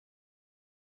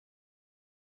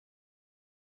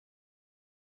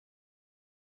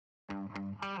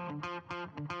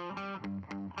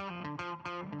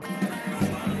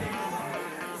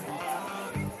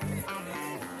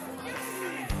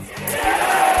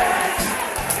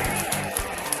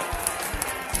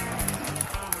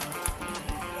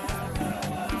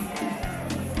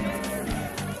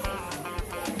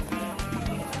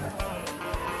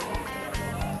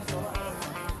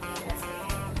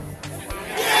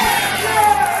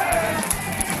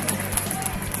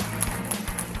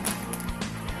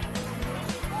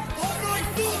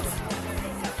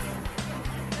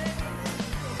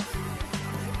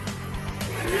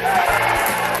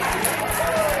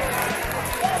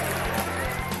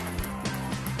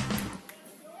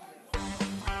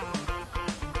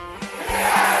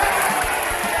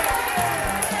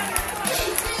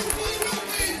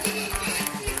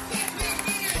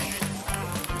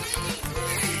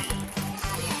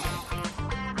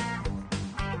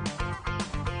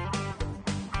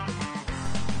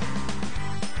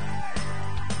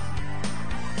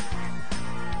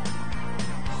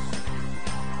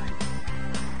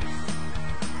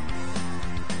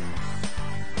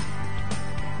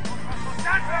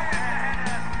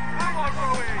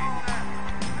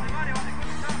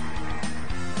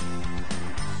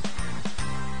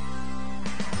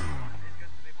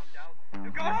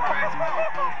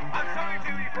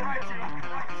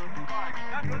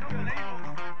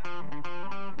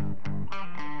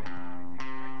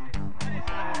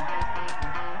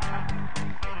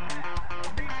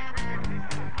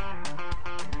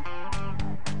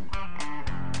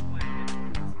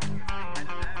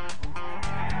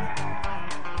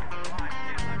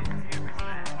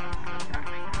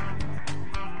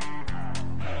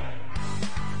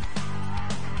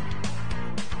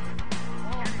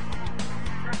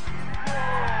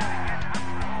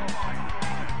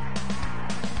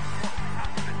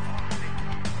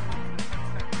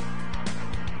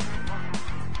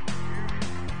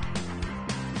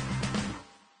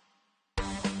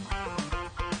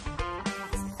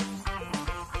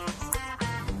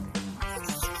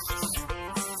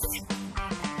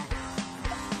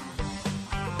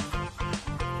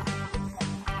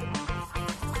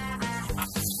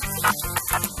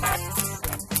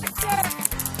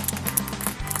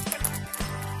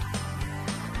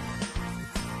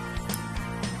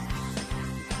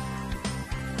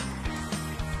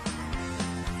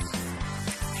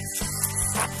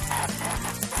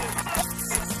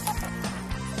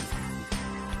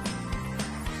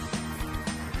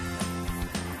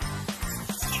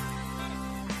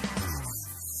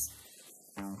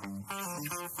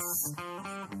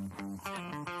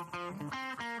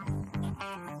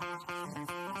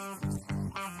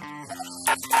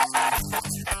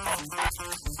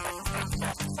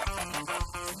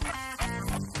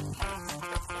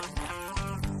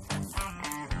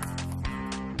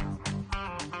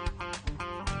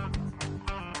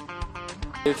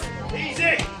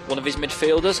One of his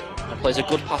midfielders and plays a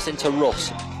good pass into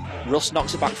Russ. Russ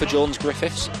knocks it back for Jones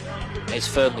Griffiths. It's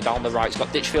Fernley down the right. He's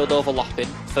got Ditchfield overlapping.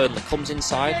 Fernley comes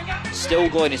inside. Still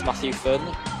going is Matthew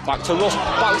Fernley. Back to Russ.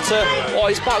 Back to. Oh,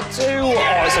 it's back to.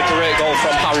 Oh, it's a great goal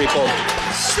from Harry Bunn.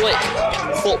 Slick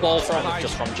football from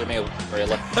just from Jamil,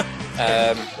 really.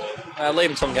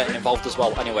 Liam Tongue getting involved as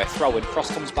well. Anyway, throw-in.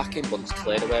 Cross comes back in, but it's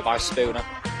cleared away by Spooner.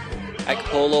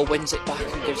 Ekpolo wins it back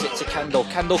and gives it to Kendall.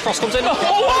 Kendall cross comes in. Oh,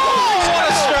 what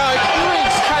a strike!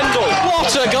 Kendall,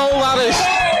 what a goal that is!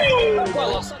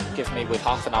 Well, give me, with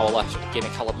half an hour left, give me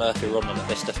Callum Murphy running at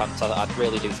this defence. I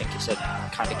really do think it's a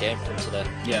kind of game for him today.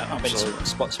 Yeah, absolutely.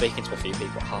 I've been speaking to a few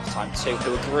people at half-time too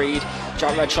who agreed.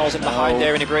 Jack Redshaw's in behind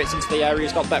there and he breaks into the area.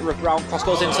 He's got better ground. Cross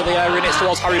goes into the area and it's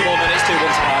towards Harry Bunn and it's 2-1 to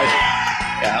hide.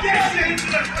 Yeah,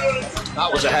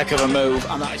 that was a heck of a move,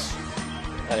 and that is.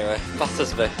 Anyway,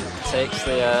 Battersby takes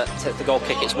the goal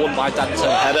kick. It's won by Denton.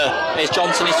 Header. Here's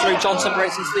Johnson. He's through. Johnson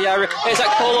breaks into the area. Here's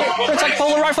Ekpolo. Prince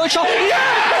Ekpolo right for the shot. Yes!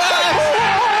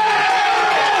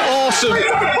 Awesome.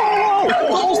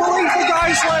 What was the lead for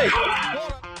Guiseley?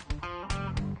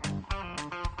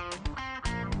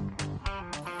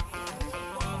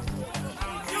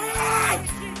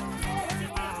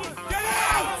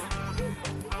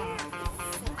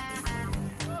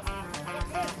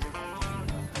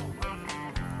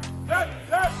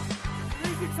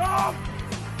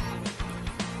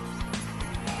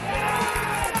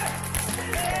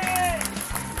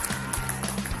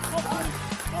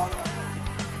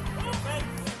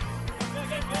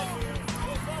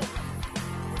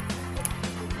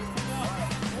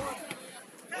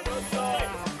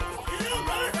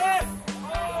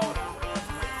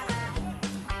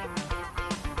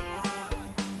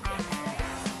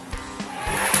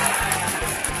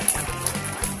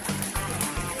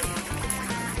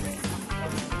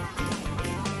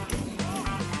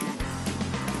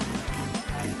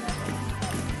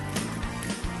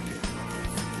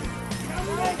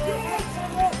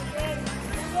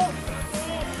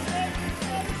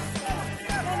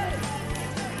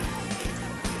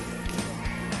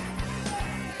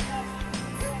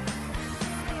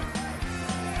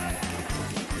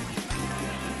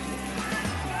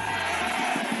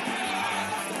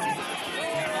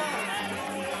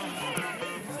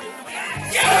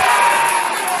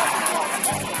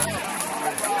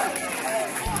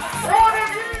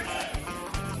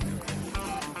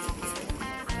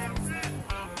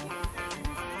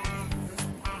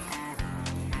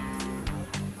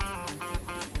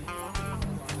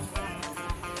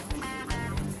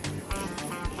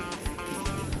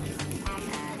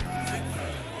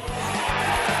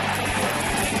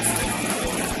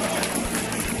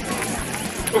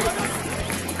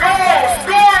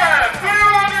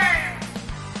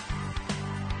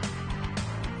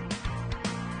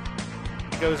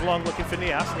 goes long looking for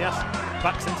Nias. Nias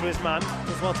backs into his man,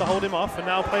 does well to hold him off, and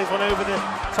now plays one over the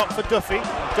top for Duffy.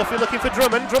 Duffy looking for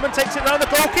Drummond. Drummond takes it round the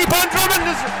goalkeeper, and Drummond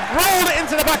has rolled it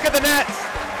into the back of the net.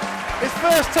 His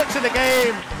first touch of the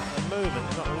game. At the moment,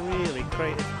 he's not really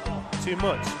created too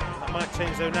much. That might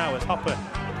change though now as Hopper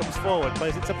comes forward,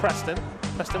 plays it to Preston.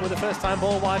 Preston with the first time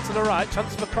ball wide to the right.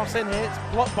 Chance for cross in here.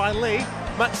 It's blocked by Lee.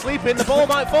 Matt sleeping. The ball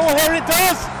might fall here. It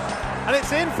does, and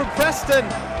it's in from Preston.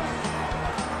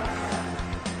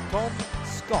 Tom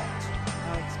Scott.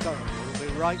 Alex Curran will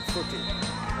be right-footed.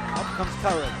 Up comes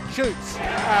Curran, shoots,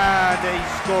 and he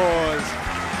scores.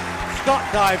 Scott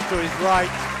dives to his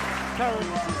right. Curran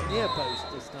is his near post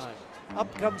this time.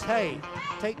 Up comes Hay.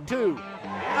 Take two,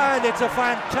 and it's a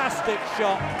fantastic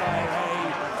shot by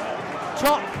Hay.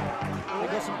 Top.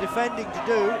 They've got some defending to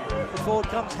do before it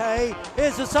comes Hay.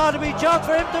 Here's a Sotheby chance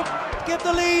for him to give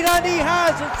the lead, and he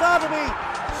has. And Sotheby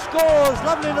scores.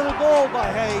 Lovely little ball by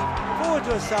Hay. Forward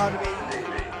to a Sotheby.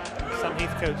 Sam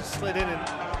Heathcote just slid in and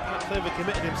clearly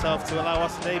committed himself to allow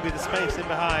Osadebi the space in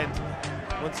behind.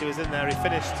 Once he was in there, he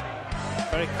finished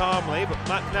very calmly, but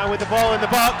Mac now with the ball in the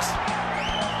box.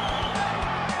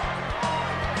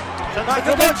 Mac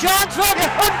a good chance, and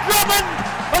Drummond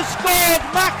has scored.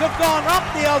 Mac have gone up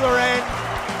the other end.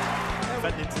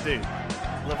 Defending to do.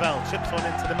 Lavelle chips one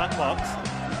into the Mac box.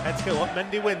 Heads go up,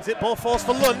 Mendy wins it, ball falls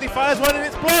for Lund, he fires one and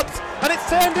it's blocked, and it's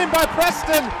turned in by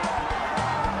Preston.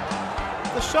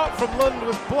 The shot from Lund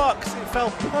was blocked, it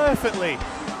fell perfectly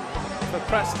for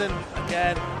Preston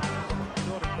again.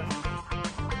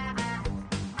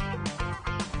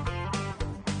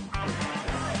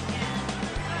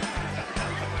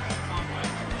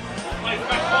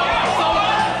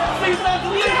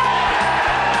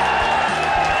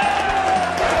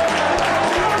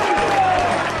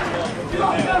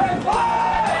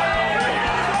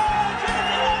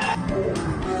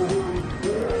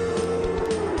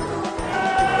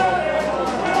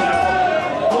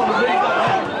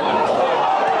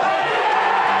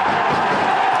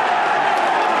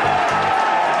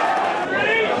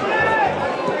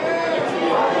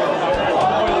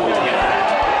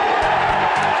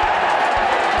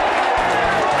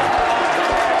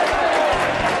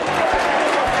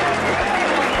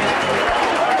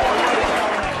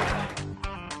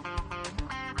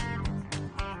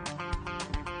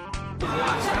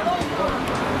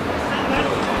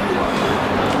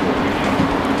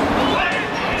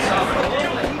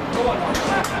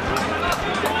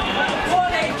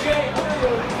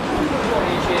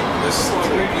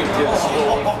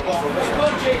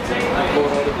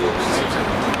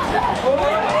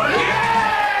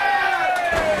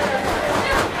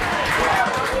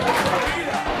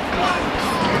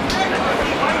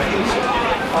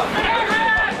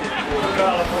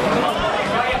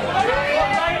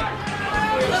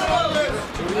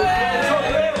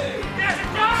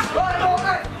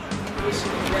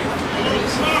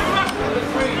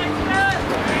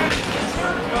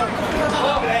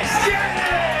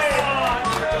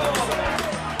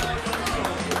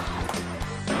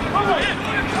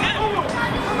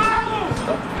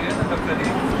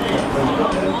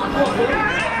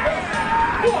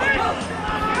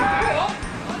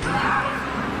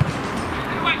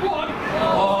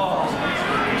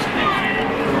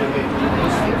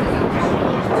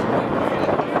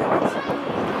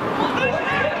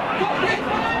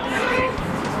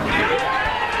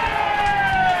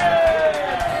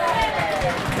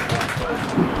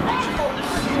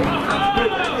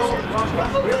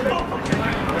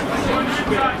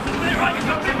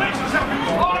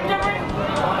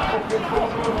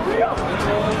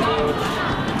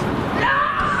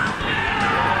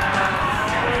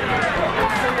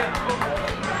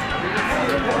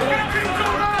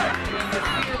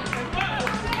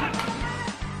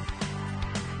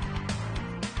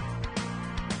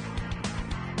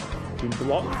 Been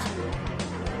blocked,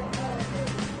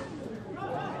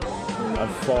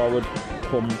 and forward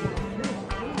come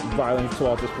Rylands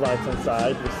towards this right hand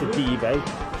side with Sidibe.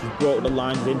 She's brought the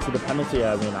lines into the penalty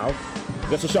area now.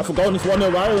 Gets a shot for goal, and it's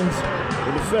 1-0 Rylands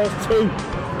in the first 2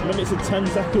 minutes and 10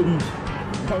 seconds.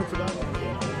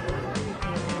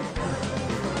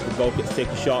 The goal gets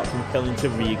taken short from Killing to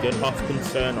Regan. Half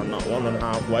concern on that one and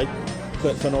halfway.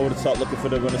 Clips on over the top looking for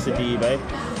the runner Sidibe.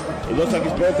 It looks like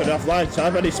it's broken off line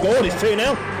side, but he scored. It's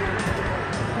 2-0.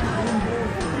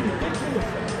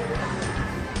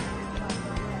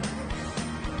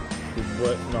 Good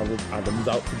work now with Adams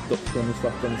out to Dutch on his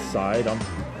left hand side on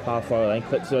half-hour lane.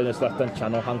 Clips on his left hand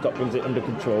channel. Hancock brings it under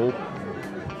control.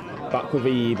 Back with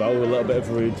Evo, a little bit of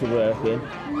room to work in.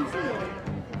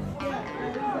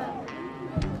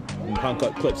 And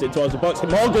Hancock clips it towards the box.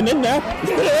 Morgan in there. He's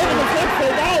put it in and the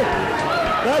flip goal.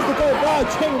 There's the goal bar.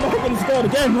 Jamie Morgan scored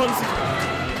again once.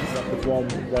 That's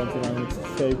 1, Warrington Rylands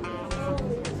 2.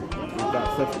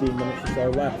 About 15 minutes or so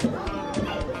left.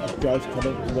 Joyce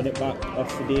couldn't win it back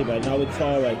off Sidibe. Now with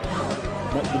Torre.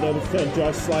 Not being able to turn.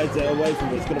 Joyce slides it away from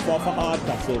it. It's going to fall for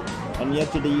Hardcastle on the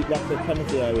edge of the Radcliffe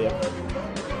penalty area.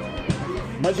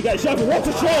 Managed to get a shot. What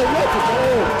a shot! What a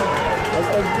goal! As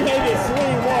made it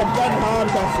 3-1. Ben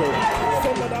Hardcastle.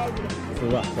 For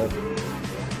Radcliffe.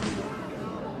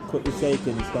 Quickly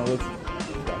shaken. Stallard.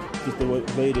 Just a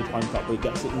evaded hand tap, but he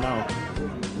gets it now.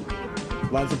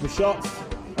 Lines up for shots.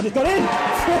 And it's gone in!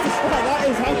 What a shot! That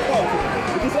is Hancock!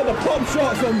 He just had a pop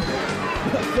shot from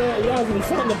 30 yards and he's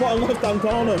sat in the bottom left hand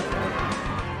corner.